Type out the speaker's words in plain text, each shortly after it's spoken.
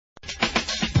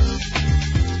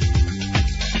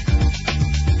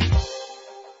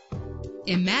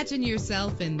Imagine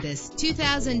yourself in this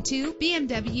 2002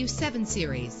 BMW 7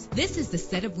 Series. This is the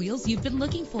set of wheels you've been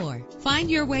looking for.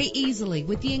 Find your way easily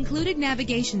with the included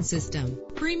navigation system.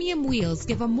 Premium wheels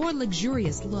give a more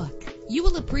luxurious look. You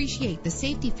will appreciate the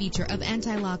safety feature of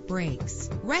anti-lock brakes.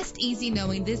 Rest easy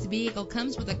knowing this vehicle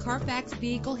comes with a Carfax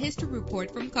Vehicle History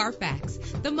Report from Carfax,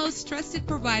 the most trusted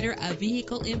provider of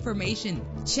vehicle information.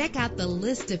 Check out the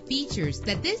list of features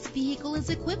that this vehicle is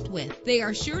equipped with. They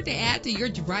are sure to add to your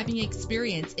driving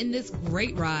experience in this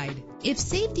great ride. If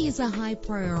safety is a high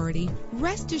priority,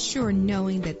 rest assured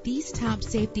knowing that these top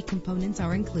safety components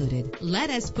are included. Let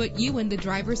us put you in the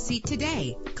driver's seat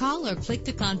today. Call or click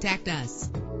to contact us.